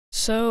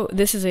So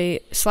this is a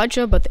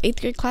slideshow about the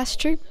 8th grade class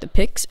trip, the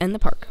pics, and the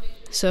park.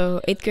 So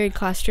 8th grade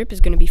class trip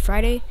is going to be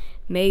Friday,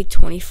 May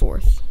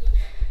 24th.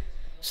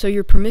 So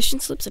your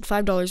permission slips at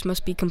 $5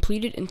 must be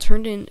completed and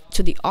turned in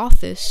to the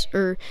office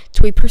or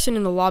to a person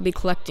in the lobby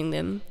collecting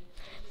them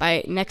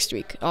by next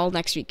week. All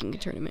next week you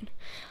can turn them in.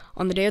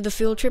 On the day of the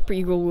field trip,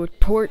 you will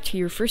report to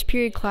your first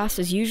period class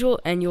as usual,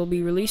 and you'll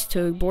be released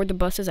to board the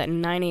buses at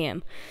 9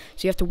 a.m.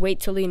 So you have to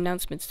wait till the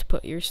announcements to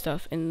put your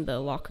stuff in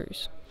the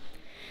lockers.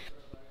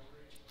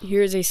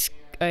 Here's a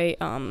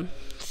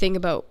thing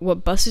about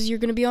what buses you're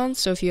going to be on.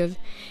 So if you have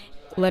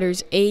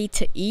letters A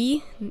to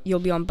E,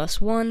 you'll be on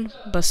bus 1,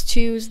 bus 2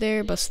 is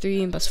there, bus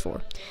 3, and bus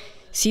 4.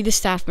 See the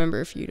staff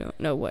member if you don't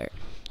know where.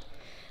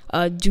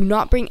 Do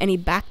not bring any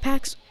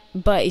backpacks,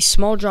 but a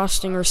small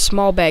drawstring or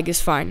small bag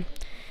is fine.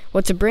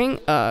 What to bring?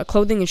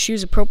 Clothing and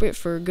shoes appropriate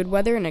for good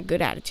weather and a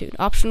good attitude.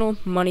 Optional,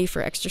 money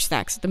for extra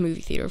snacks at the movie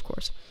theater, of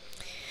course.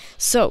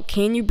 So,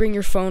 can you bring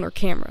your phone or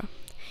camera?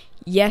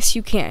 Yes,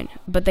 you can,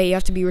 but they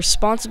have to be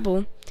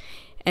responsible,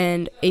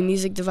 and a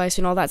music device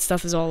and all that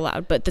stuff is all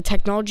allowed, but the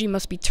technology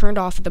must be turned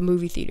off at the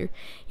movie theater.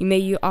 You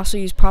may also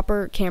use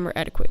proper camera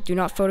etiquette. Do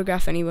not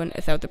photograph anyone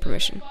without their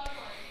permission.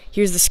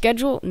 Here's the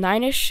schedule.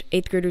 9ish,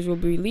 8th graders will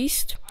be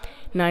released.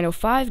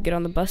 9:05, get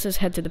on the buses,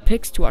 head to the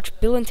Pics to watch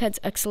Bill and Ted's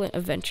Excellent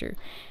Adventure.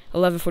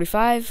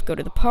 11:45, go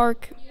to the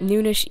park.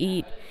 Noonish,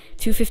 eat.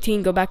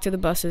 2:15, go back to the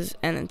buses,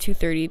 and then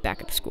 2:30,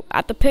 back at the school.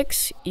 At the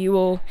Pics, you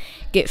will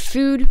get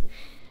food,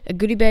 a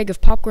goodie bag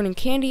of popcorn and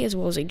candy, as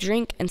well as a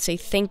drink, and say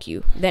thank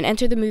you. Then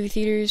enter the movie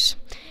theaters.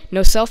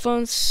 No cell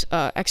phones,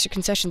 extra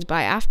concessions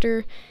buy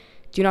after.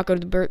 Do not go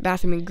to the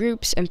bathroom in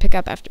groups, and pick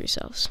up after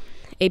yourselves.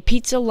 A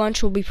pizza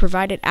lunch will be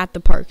provided at the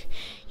park.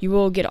 You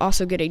will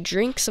also get a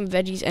drink, some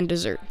veggies, and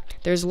dessert.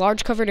 There's a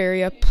large covered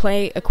area,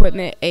 play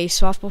equipment, a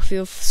softball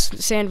field,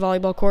 sand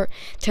volleyball court,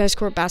 tennis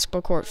court,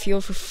 basketball court,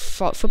 field for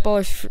football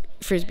or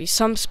frisbee.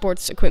 Some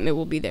sports equipment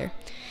will be there.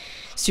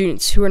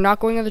 Students who are not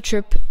going on the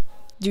trip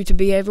due to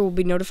behavior will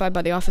be notified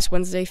by the office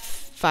Wednesday,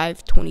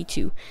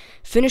 5/22.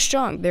 Finish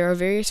strong. There are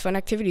various fun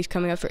activities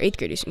coming up for 8th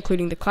graders,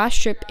 including the class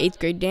trip, 8th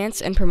grade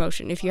dance, and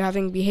promotion. If you're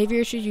having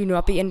behavior issues, you will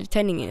not be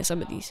attending any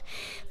some of these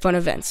fun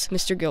events.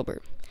 Mr.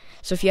 Gilbert.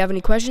 So if you have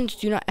any questions,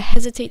 do not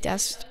hesitate to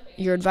ask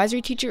your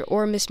advisory teacher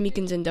or Miss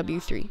Meekins in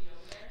W3.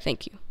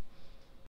 Thank you.